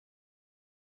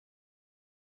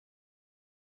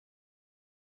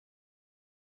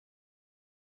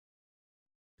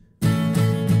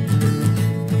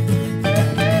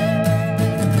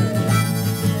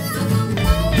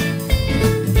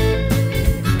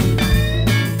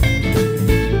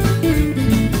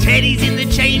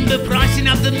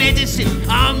medicine,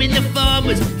 arming the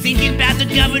farmers, thinking about the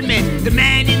government. The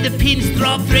man in the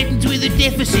pinstripe threatens with a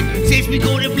deficit, says we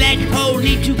got a black hole,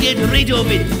 need to get rid of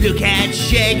it. Look out,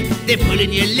 Shag, they're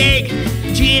pulling your leg.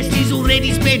 GST's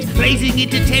already spent, raising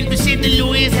it to 10%. The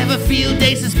lawyers have a field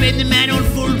day, suspend the man on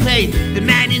full pay. The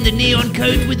man in the neon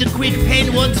coat with the quick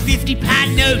pen wants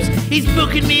 £50 notes. He's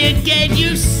booking me again,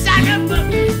 you son of a...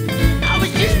 I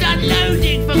was just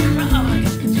unloading for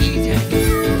Christ.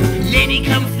 Jesus. Lenny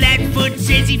come flatfoot,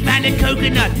 says he found a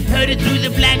coconut, heard it through the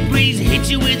black breeze, hit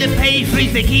you with a pay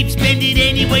freeze. They keep spending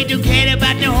anyway, don't care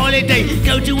about the holiday.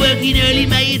 Go to work in early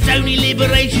May, it's only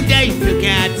Liberation Day. Look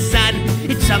out, son,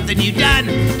 it's something you've done.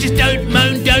 Just don't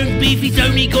moan, don't beef, he's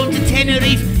only gone to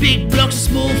Tenerife. Big blocks,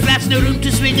 small flats, no room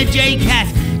to swing a J-Cat.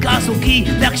 Castle key,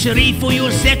 luxury for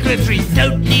your secretary.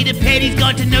 Don't need a pen, he's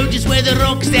got to know just where the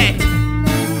rock's at.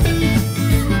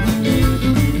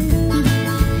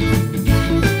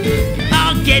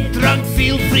 Get drunk,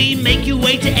 feel free, make your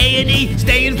way to A&E.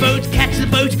 Stay and vote, catch the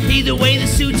boat, either way the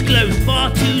suit's closed.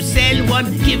 Bar 2, cell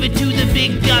 1, give it to the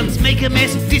big guns. Make a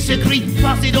mess, disagree,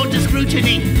 pass it on to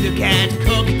scrutiny. Look out,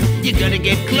 cook, you're gonna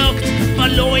get clocked by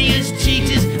lawyers,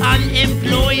 cheaters,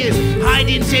 unemployers. Hide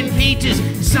in St. Peter's,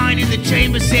 sign in the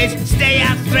chamber says, stay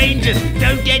out strangers.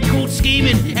 Don't get caught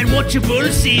scheming, and watch your bull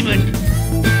semen.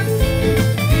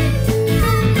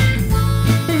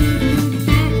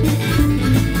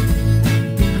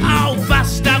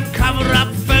 Cover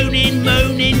up, phone in,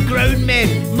 moaning, grown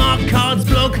men. Mark cards,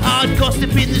 blog hard,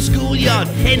 gossip in the schoolyard.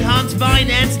 Enhance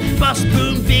finance, bust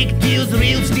boom, big deals,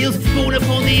 real steals. Born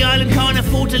upon the island, can't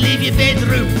afford to leave your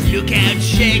bedroom. Look out,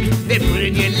 Shag, they're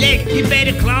pulling your leg. You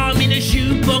better climb in a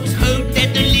shoebox, hope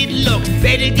that the lid locks.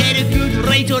 Better get a good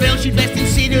rate or else you'd best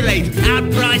incinerate.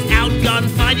 Outpriced, outgunned,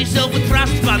 find yourself a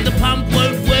trust fund. The pump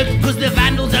won't work cause the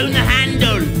vandals own the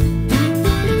handle.